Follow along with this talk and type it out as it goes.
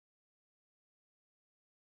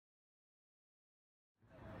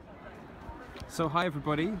So hi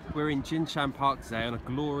everybody, we're in Jinshan Park today on a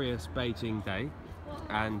glorious Beijing day,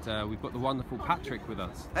 and we've got the wonderful Patrick with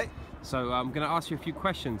us. Hey. So I'm going to ask you a few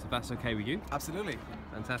questions if that's okay with you. Absolutely.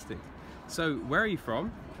 Fantastic. So where are you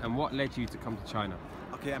from and what led you to come to China?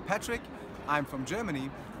 Okay, I'm Patrick, I'm from Germany,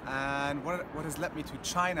 and what has led me to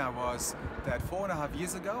China was that 4.5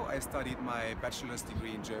 years ago I studied my bachelor's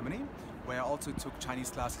degree in Germany, where I also took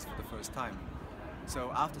Chinese classes for the first time.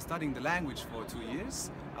 So after studying the language for 2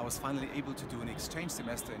 years, I was finally able to do an exchange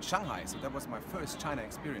semester in Shanghai. So that was my first China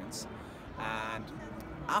experience. And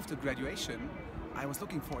after graduation, I was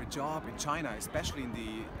looking for a job in China, especially in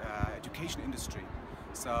the education industry.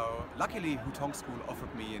 So luckily, Hutong School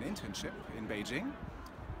offered me an internship in Beijing.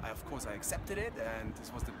 Of course, I accepted it, and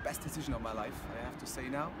this was the best decision of my life, I have to say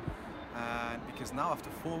now. And because now,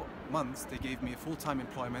 after 4 months, they gave me a full-time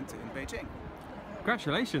employment in Beijing.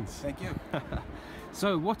 Congratulations. Thank you.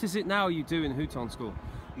 So what is it now you do in Hutong School?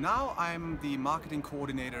 Now I'm the marketing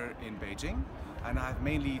coordinator in Beijing, and I have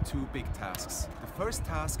mainly 2 big tasks. The first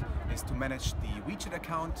task is to manage the WeChat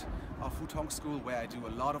account of Hutong School, where I do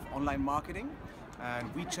a lot of online marketing,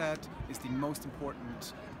 and WeChat is the most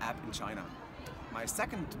important app in China. My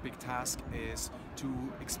second big task is to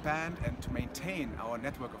expand and to maintain our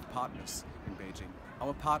network of partners in Beijing.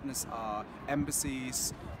 Our partners are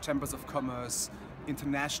embassies, chambers of commerce,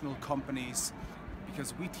 international companies,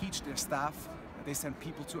 because we teach their staff, they send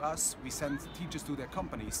people to us, we send teachers to their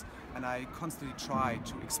companies, and I constantly try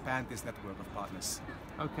to expand this network of partners.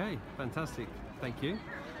 Okay, fantastic, thank you.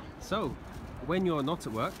 So, when you're not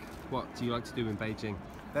at work, what do you like to do in Beijing?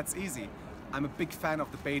 That's easy. I'm a big fan of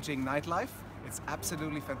the Beijing nightlife. It's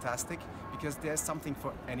absolutely fantastic because there's something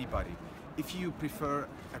for anybody. If you prefer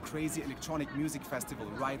a crazy electronic music festival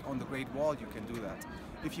right on the Great Wall, you can do that.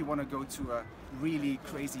 If you want to go to a really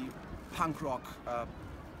crazy punk rock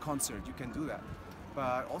concert, you can do that.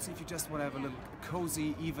 But also if you just want to have a little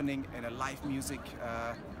cozy evening in a live music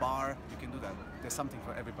bar, you can do that. There's something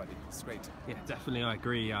for everybody. It's great. Yeah, definitely, I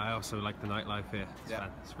agree. I also like the nightlife here.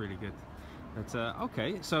 It's really good. But,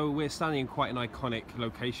 okay, so we're standing in quite an iconic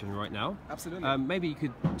location right now. Absolutely. Maybe you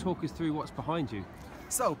could talk us through what's behind you.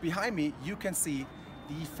 So behind me you can see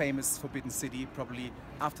the famous Forbidden City, probably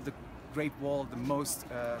after the Great Wall, the most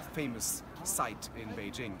famous site in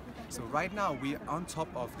Beijing. So right now we are on top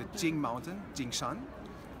of the Jing Mountain, Jingshan,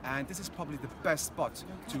 and this is probably the best spot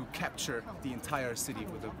to capture the entire city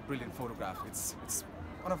with a brilliant photograph. It's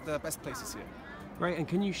one of the best places here. Great, and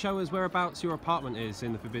can you show us whereabouts your apartment is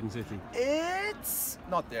in the Forbidden City? It's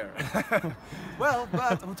not there. Well,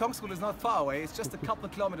 but Hutong School is not far away, it's just a couple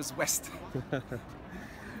of kilometers west.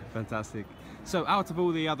 Fantastic. So out of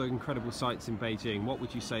all the other incredible sites in Beijing, what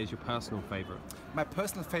would you say is your personal favorite? My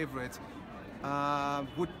personal favorite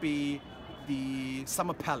would be the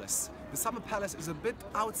Summer Palace. The Summer Palace is a bit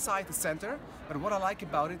outside the center, but what I like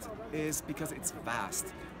about it is because it's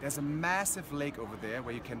vast. There's a massive lake over there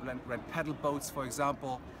where you can rent paddle boats, for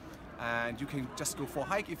example, and you can just go for a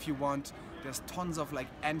hike if you want. There's tons of like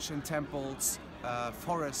ancient temples,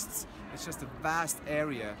 forests. It's just a vast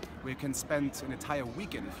area where you can spend an entire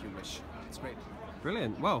weekend if you wish. It's great.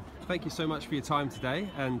 Brilliant. Well, thank you so much for your time today,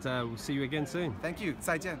 and we'll see you again soon. Thank you.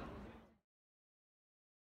 再见.